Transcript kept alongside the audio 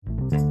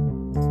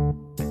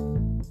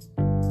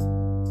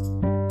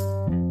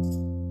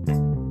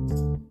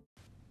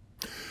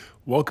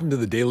Welcome to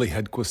the Daily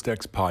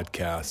HeadQuestX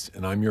podcast,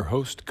 and I'm your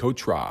host,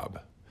 Coach Rob.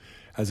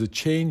 As a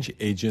change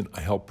agent,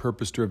 I help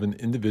purpose-driven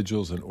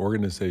individuals and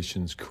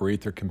organizations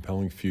create their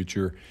compelling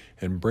future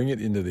and bring it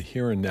into the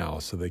here and now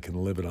so they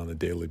can live it on a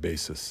daily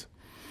basis.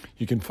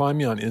 You can find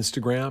me on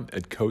Instagram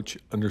at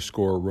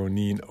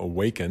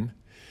Coach_RoneenAwaken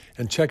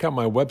and check out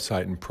my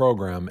website and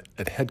program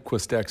at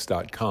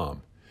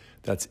headquestx.com.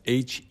 That's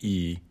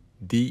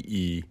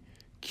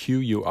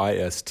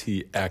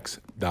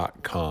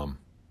HEDEQUISTX.com.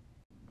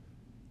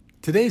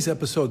 Today's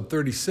episode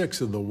 36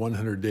 of the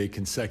 100-Day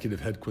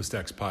Consecutive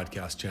HeadQuestX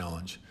Podcast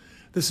Challenge.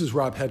 This is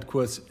Rob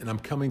Hedquist, and I'm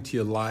coming to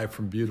you live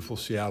from beautiful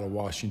Seattle,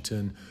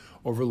 Washington,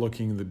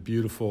 overlooking the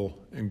beautiful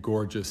and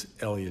gorgeous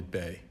Elliott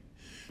Bay.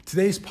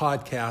 Today's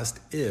podcast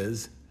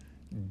is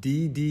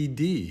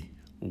DDD,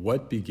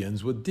 What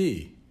Begins with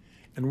D?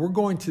 And we're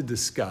going to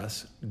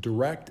discuss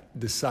direct,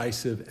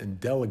 decisive, and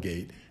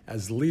delegate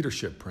as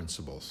leadership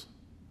principles.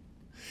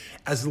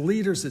 As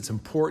leaders, it's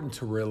important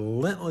to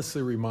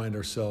relentlessly remind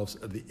ourselves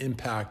of the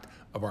impact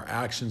of our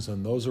actions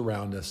on those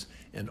around us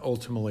and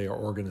ultimately our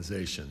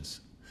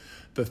organizations.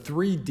 The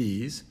 3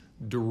 Ds,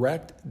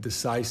 direct,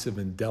 decisive,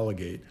 and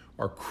delegate,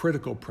 are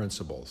critical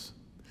principles.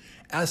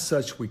 As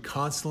such, we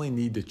constantly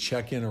need to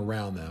check in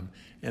around them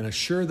and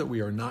assure that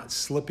we are not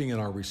slipping in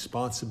our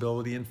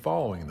responsibility in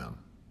following them.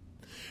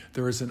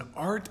 There is an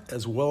art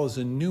as well as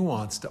a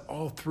nuance to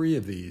all 3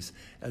 of these,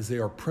 as they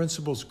are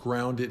principles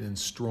grounded in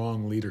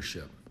strong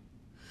leadership.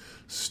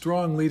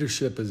 Strong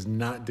leadership is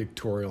not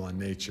dictatorial in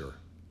nature.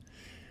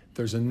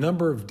 There's a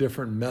number of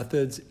different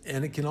methods,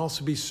 and it can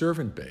also be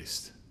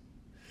servant-based.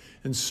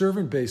 In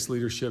servant-based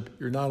leadership,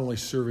 you're not only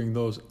serving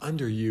those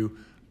under you,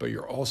 but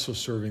you're also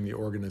serving the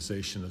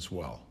organization as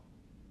well.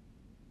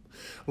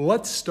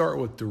 Let's start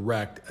with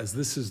direct, as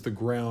this is the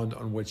ground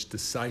on which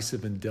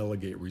decisive and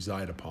delegate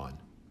reside upon.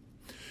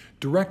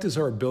 Direct is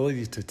our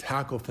ability to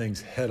tackle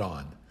things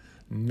head-on,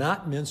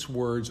 not mince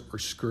words or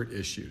skirt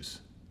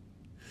issues.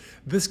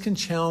 This can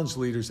challenge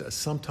leaders, as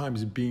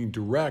sometimes being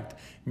direct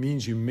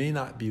means you may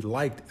not be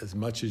liked as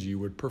much as you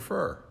would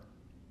prefer.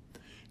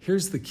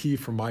 Here's the key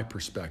from my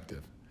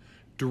perspective.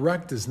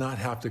 Direct does not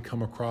have to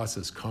come across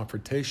as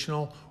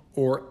confrontational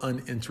or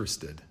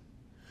uninterested.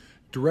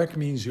 Direct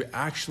means you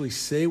actually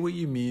say what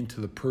you mean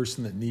to the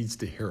person that needs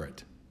to hear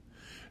it.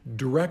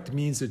 Direct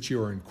means that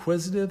you are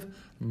inquisitive,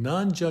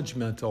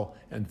 non-judgmental,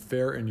 and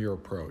fair in your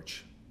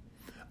approach.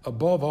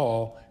 Above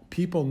all,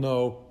 people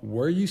know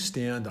where you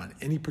stand on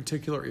any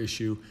particular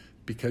issue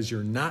because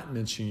you're not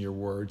mincing your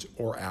words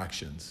or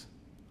actions.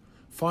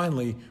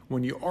 Finally,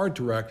 when you are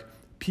direct,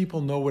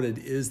 people know what it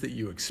is that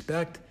you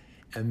expect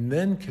and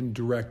then can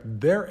direct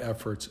their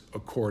efforts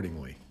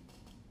accordingly.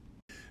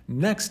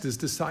 Next is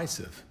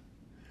decisive.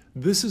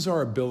 This is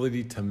our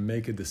ability to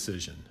make a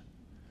decision.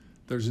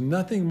 There's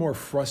nothing more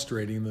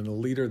frustrating than a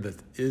leader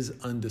that is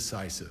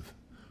undecisive,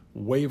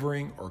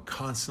 wavering, or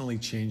constantly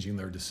changing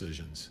their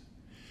decisions.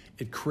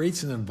 It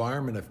creates an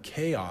environment of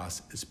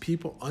chaos as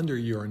people under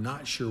you are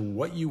not sure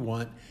what you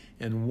want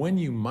and when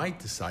you might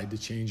decide to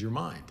change your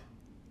mind.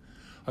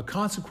 A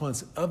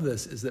consequence of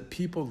this is that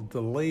people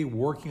delay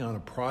working on a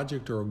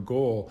project or a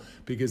goal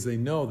because they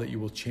know that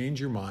you will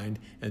change your mind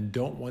and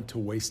don't want to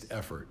waste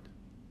effort.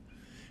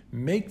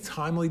 Make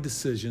timely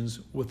decisions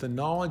with the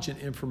knowledge and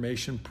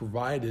information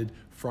provided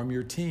from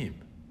your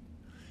team.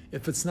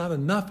 If it's not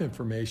enough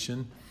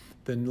information,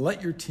 then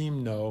let your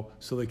team know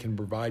so they can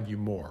provide you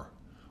more.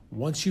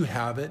 Once you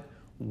have it,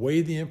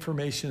 weigh the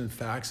information and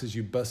facts as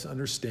you best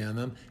understand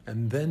them,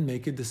 and then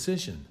make a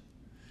decision.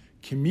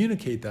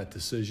 Communicate that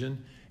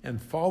decision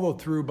and follow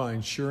through by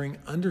ensuring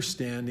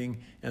understanding,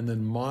 and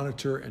then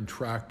monitor and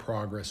track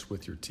progress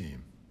with your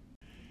team.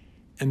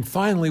 And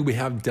finally, we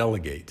have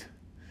delegate.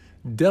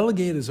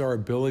 Delegate is our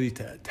ability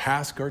to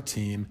task our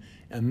team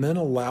and then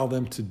allow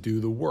them to do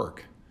the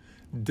work.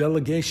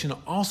 Delegation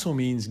also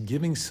means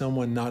giving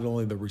someone not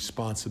only the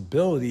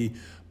responsibility,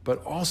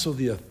 but also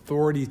the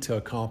authority to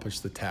accomplish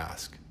the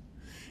task.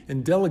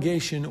 In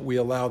delegation, we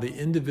allow the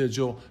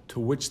individual to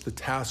which the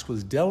task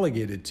was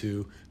delegated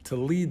to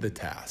lead the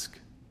task.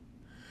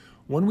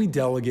 When we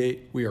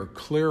delegate, we are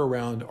clear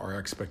around our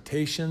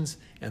expectations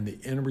and the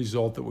end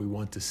result that we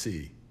want to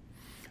see.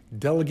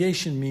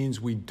 Delegation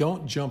means we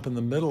don't jump in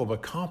the middle of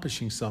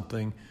accomplishing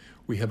something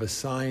we have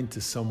assigned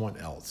to someone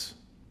else.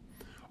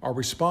 Our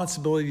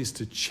responsibility is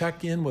to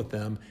check in with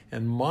them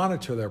and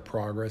monitor their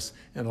progress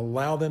and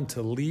allow them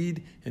to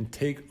lead and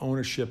take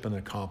ownership in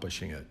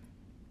accomplishing it.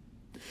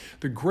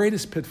 The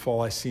greatest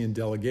pitfall I see in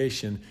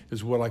delegation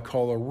is what I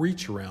call a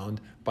reach around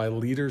by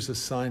leaders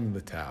assigning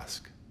the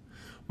task.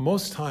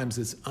 Most times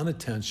it's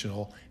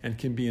unintentional and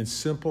can be as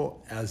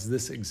simple as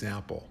this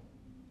example.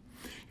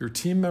 Your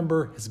team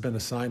member has been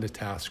assigned a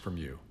task from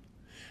you.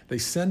 They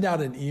send out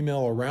an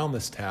email around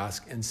this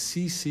task and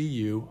CC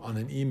you on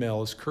an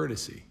email as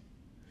courtesy.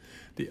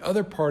 The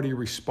other party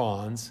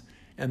responds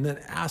and then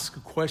asks a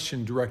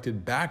question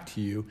directed back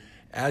to you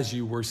as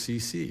you were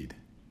CC'd.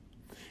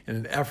 In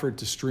an effort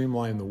to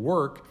streamline the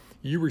work,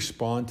 you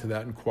respond to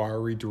that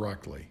inquiry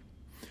directly.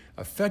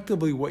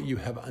 Effectively, what you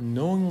have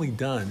unknowingly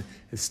done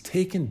is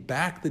taken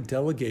back the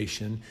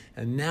delegation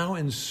and now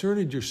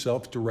inserted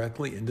yourself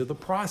directly into the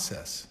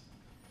process.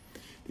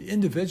 The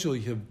individual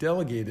you have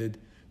delegated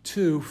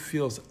to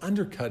feels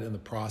undercut in the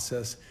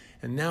process,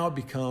 and now it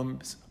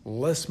becomes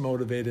less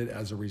motivated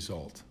as a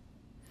result.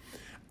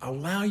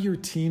 Allow your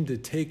team to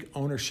take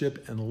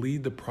ownership and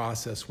lead the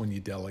process when you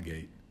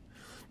delegate.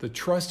 The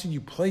trust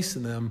you place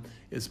in them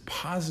is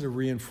positive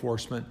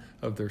reinforcement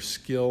of their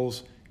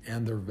skills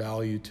and their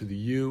value to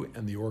you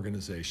and the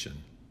organization.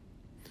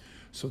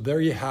 So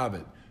there you have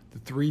it, the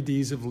 3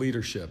 Ds of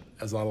leadership,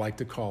 as I like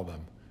to call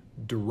them: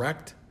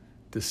 direct,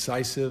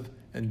 decisive,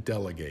 and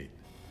delegate.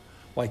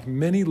 Like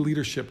many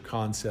leadership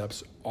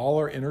concepts, all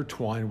are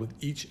intertwined with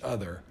each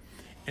other,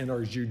 and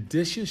our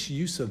judicious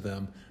use of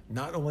them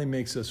not only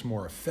makes us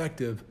more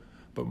effective,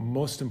 but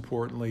most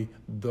importantly,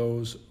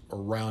 those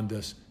around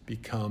us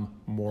become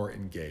more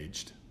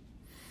engaged.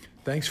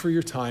 Thanks for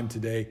your time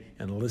today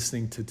and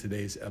listening to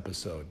today's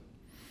episode.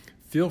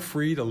 Feel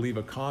free to leave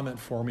a comment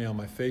for me on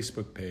my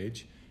Facebook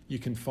page. You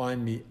can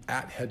find me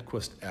at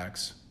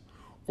HedquistX,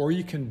 or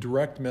you can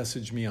direct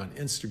message me on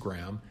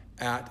Instagram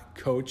at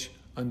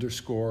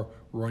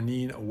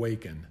Coach_Ronin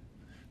Awaken.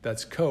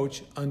 That's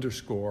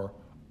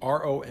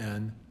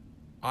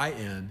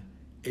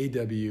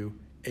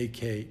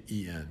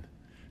Coach_RONINAWAKEN.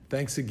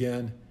 Thanks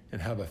again,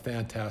 and have a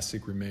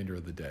fantastic remainder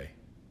of the day.